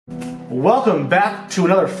Welcome back to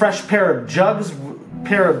another fresh pair of jugs,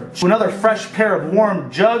 another fresh pair of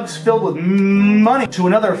warm jugs filled with money, to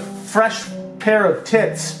another fresh pair of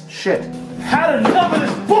tits. Shit. Had enough of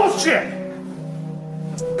this bullshit!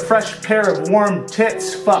 Fresh pair of warm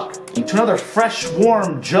tits, fuck. To another fresh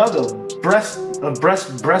warm jug of breast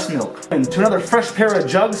milk. And to another fresh pair of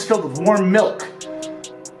jugs filled with warm milk.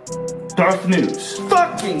 Darth News.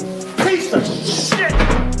 Fucking piece of shit!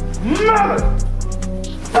 Mother!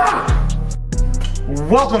 Fuck!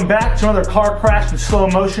 Welcome back to another car crash in slow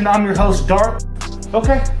motion. I'm your host, Darth.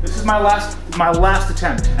 Okay, this is my last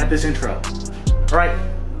attempt at this intro. Alright?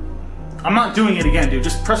 I'm not doing it again, dude.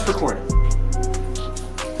 Just press record.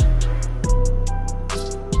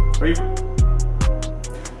 Are you...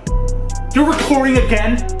 You're recording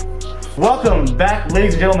again? Welcome back,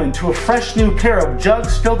 ladies and gentlemen, to a fresh new pair of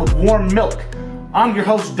jugs filled with warm milk. I'm your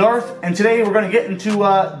host, Darth, and today we're going to get into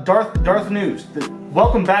Darth News.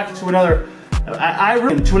 Welcome back to another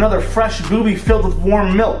fresh booby filled with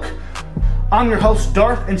warm milk. I'm your host,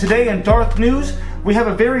 Darth, and today in Darth News, we have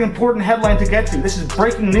a very important headline to get to. This is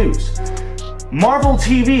breaking news. Marvel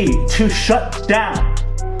TV to shut down.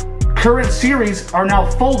 Current series are now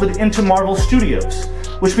folded into Marvel Studios,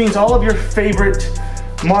 which means all of your favorite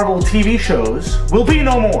Marvel TV shows will be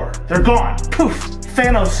no more. They're gone. Poof.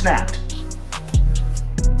 Thanos snapped.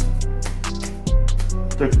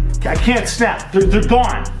 I can't snap. They're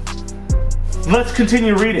gone. Let's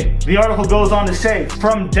continue reading. The article goes on to say,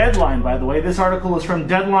 from Deadline, by the way, this article is from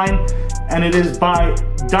Deadline, and it is by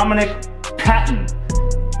Dominic Patton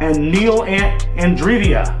and Neil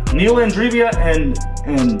Andrevia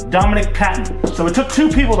and Dominic Patton. So it took two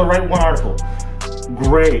people to write one article.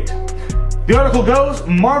 Great. The article goes,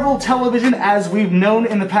 Marvel Television as we've known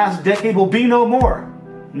in the past decade will be no more.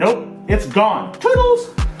 Nope, it's gone.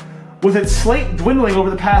 Toodles! With its slate dwindling over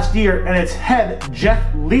the past year and its head, Jeff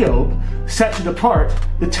Loeb, set to depart,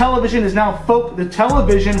 the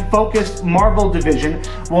television-focused Marvel division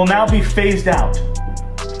will now be phased out.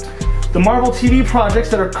 The Marvel TV projects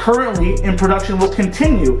that are currently in production will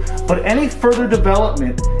continue, but any further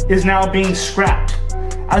development is now being scrapped.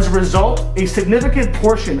 As a result, a significant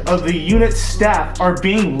portion of the unit's staff are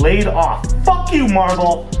being laid off. Fuck you,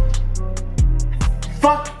 Marvel!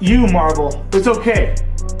 Fuck you, Marvel. It's okay.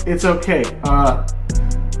 It's okay.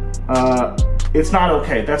 It's not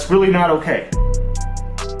okay. That's really not okay.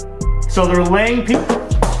 So they're laying people...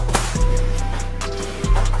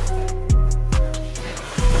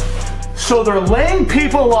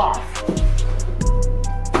 off.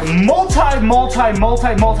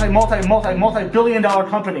 Multi-billion dollar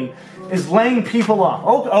company is laying people off.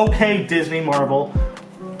 Okay, Disney, Marvel.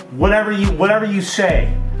 Whatever you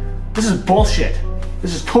say. This is bullshit.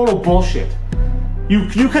 This is total bullshit. You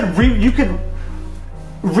could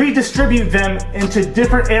redistribute them into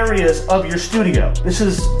different areas of your studio.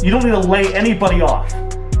 You don't need to lay anybody off.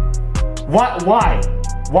 Why?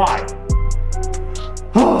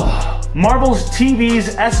 Marvel's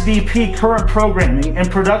TV's SVP current programming and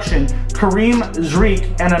production, Kareem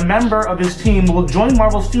Zreik, and a member of his team will join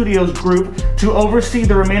Marvel Studios Group to oversee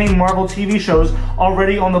the remaining Marvel TV shows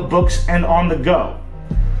already on the books and on the go.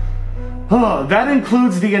 That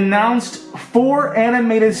includes the announced 4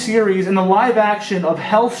 animated series and the live action of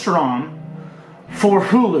Hellstrom for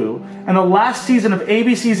Hulu, and the last season of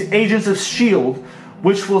ABC's Agents of S.H.I.E.L.D.,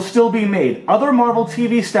 which will still be made. Other Marvel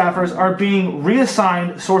TV staffers are being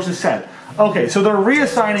reassigned, sources said. Okay, so they're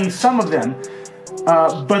reassigning some of them,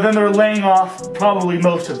 but then they're laying off probably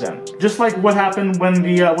most of them. Just like what happened when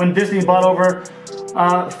Disney bought over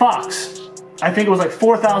Fox. I think it was like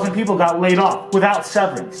 4,000 people got laid off without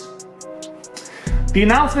severance. The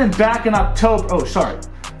announcement back in October,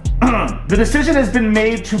 the decision has been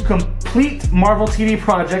made to complete Marvel TV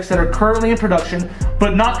projects that are currently in production,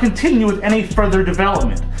 but not continue with any further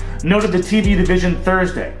development, noted the TV division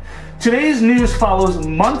Thursday. Today's news follows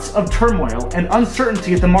months of turmoil and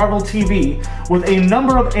uncertainty at the Marvel TV, with a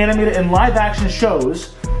number of animated and live-action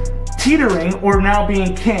shows teetering or now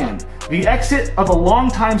being canned. The exit of a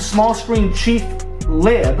longtime small-screen chief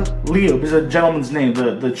Loeb is a gentleman's name.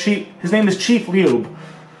 His name is Chief Loeb,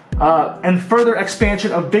 and further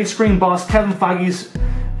expansion of big screen boss Kevin Feige's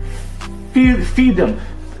feeddom.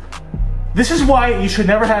 This is why you should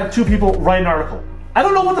never have two people write an article. I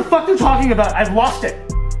don't know what the fuck they're talking about. I've lost it.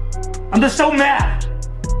 I'm just so mad.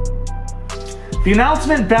 The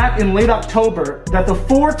announcement back in late October that the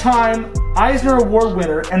 4-time Eisner Award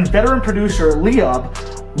winner and veteran producer Loeb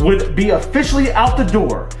would be officially out the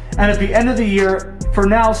door, and at the end of the year, for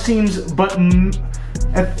now seems, but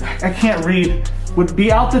I can't read, would be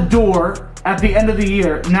out the door at the end of the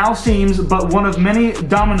year now seems but one of many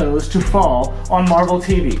dominoes to fall on Marvel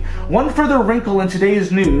TV. One further wrinkle in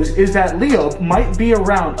today's news is that Leo might be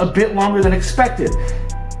around a bit longer than expected,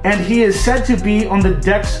 and he is said to be on the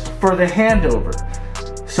decks for the handover.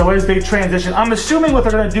 So as they transition, I'm assuming what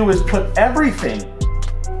they're going to do is put everything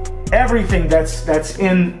that's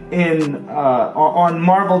on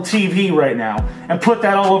Marvel TV right now and put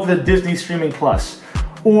that all over the Disney Streaming Plus,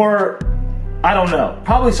 or I don't know,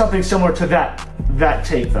 probably something similar to that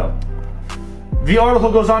take though. The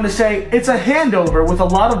article goes on to say it's a handover with a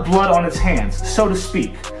lot of blood on its hands, so to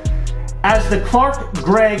speak, as the Clark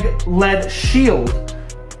Gregg-led S.H.I.E.L.D.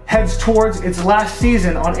 heads towards its last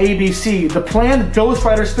season on ABC. The planned Ghost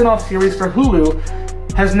Rider spin-off series for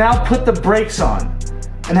Hulu has now put the brakes on,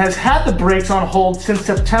 and has had the brakes on hold since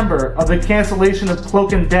September of the cancellation of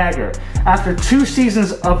Cloak and Dagger, after 2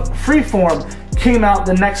 seasons of Freeform came out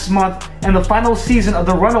the next month, and the final season of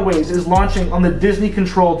The Runaways is launching on the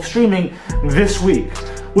Disney-controlled streaming this week.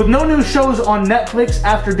 With no new shows on Netflix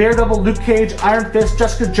after Daredevil, Luke Cage, Iron Fist,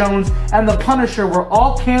 Jessica Jones, and The Punisher were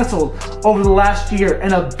all canceled over the last year,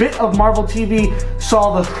 and a bit of Marvel TV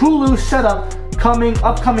saw the Hulu setup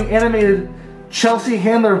upcoming animated Chelsea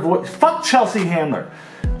Handler voice. Fuck Chelsea Handler.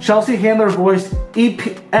 Chelsea Handler voiced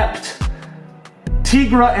Ept,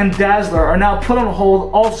 Tigra, and Dazzler are now put on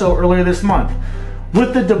hold also earlier this month,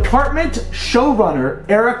 with the department showrunner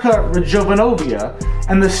Erica Rejovenovia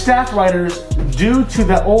and the staff writers due to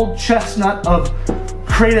the old chestnut of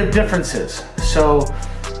creative differences. So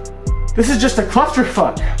this is just a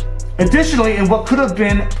clusterfuck. Additionally, in what could have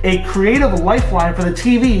been a creative lifeline for the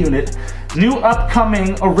TV unit, new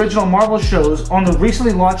upcoming original Marvel shows on the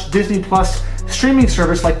recently launched Disney Plus streaming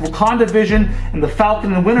service like WakandaVision and The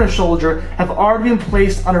Falcon and Winter Soldier have already been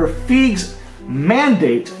placed under Feig's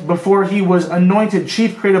mandate before he was anointed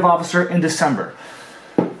Chief Creative Officer in December.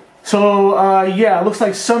 So yeah, it looks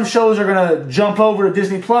like some shows are going to jump over to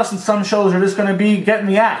Disney Plus and some shows are just going to be getting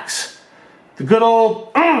the axe. The good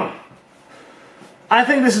old... I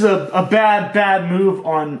think this is a bad move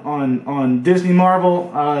on Disney Marvel.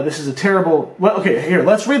 This is a terrible... Well, okay, here,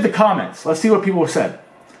 let's read the comments. Let's see what people have said.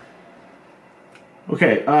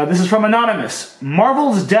 Okay, this is from Anonymous.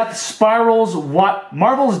 Marvel's death spiral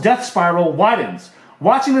widens.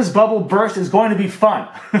 Watching this bubble burst is going to be fun.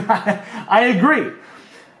 I agree.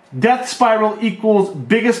 Death spiral equals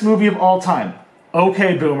biggest movie of all time.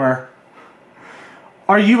 Okay, boomer.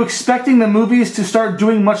 Are you expecting the movies to start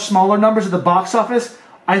doing much smaller numbers at the box office?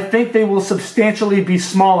 I think they will substantially be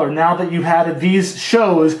smaller now that you've added these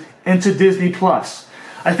shows into Disney Plus.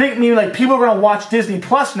 I think like people are going to watch Disney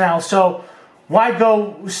Plus now, so why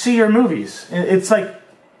go see your movies? It's like,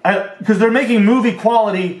 because they're making movie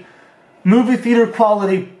theater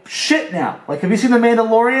quality shit now. Like, have you seen The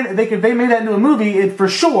Mandalorian? If they made that into a movie, it for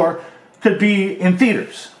sure could be in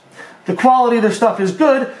theaters. The quality of their stuff is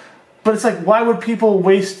good, but it's like, why would people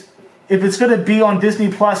waste, if it's going to be on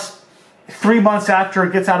Disney Plus 3 months after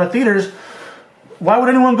it gets out of theaters, why would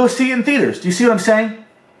anyone go see it in theaters? Do you see what I'm saying?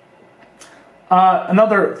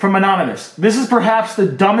 Another from Anonymous. This is perhaps the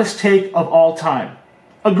dumbest take of all time.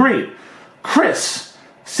 Agreed. Chris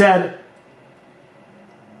said,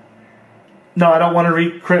 no, I don't want to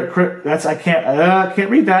read, I can't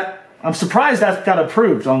read that. I'm surprised that got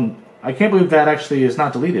approved. I can't believe that actually is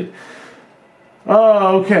not deleted.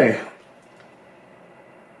 Oh, okay.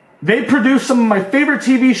 They produced some of my favorite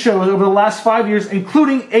TV shows over the last 5 years,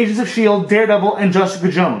 including Agents of S.H.I.E.L.D., Daredevil, and Jessica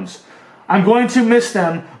Jones. I'm going to miss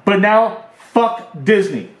them, but now, fuck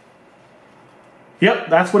Disney. Yep,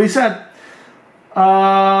 that's what he said.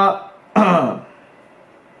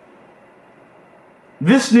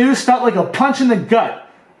 This news felt like a punch in the gut,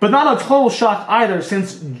 but not a total shock either,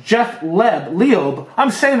 since Jeff Leob,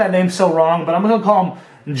 I'm saying that name so wrong, but I'm going to call him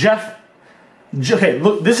Jeff. Okay,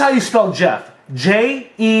 look, this is how you spell Jeff.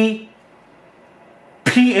 J-E-P-H.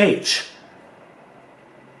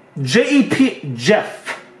 J-E-P,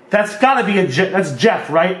 Jeff. That's gotta be that's Jeff,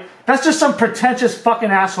 right? That's just some pretentious fucking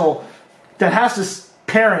asshole that has his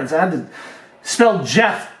parents. I had to spell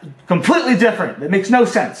Jeff completely different. That makes no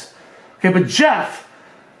sense. Okay, but Jeff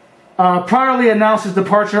priorly announced his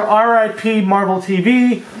departure. R.I.P. Marvel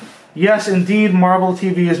TV. Yes, indeed, Marvel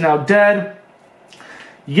TV is now dead.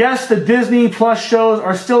 Yes, the Disney Plus shows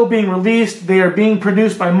are still being released. They are being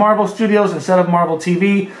produced by Marvel Studios instead of Marvel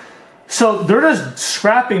TV. So they're just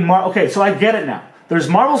scrapping Marvel. Okay, so I get it now. There's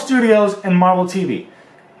Marvel Studios and Marvel TV.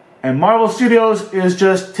 And Marvel Studios is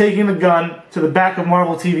just taking the gun to the back of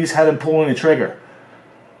Marvel TV's head and pulling the trigger.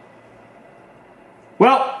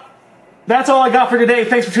 Well, that's all I got for today.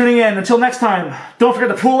 Thanks for tuning in. Until next time, don't forget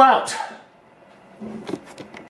to pull out.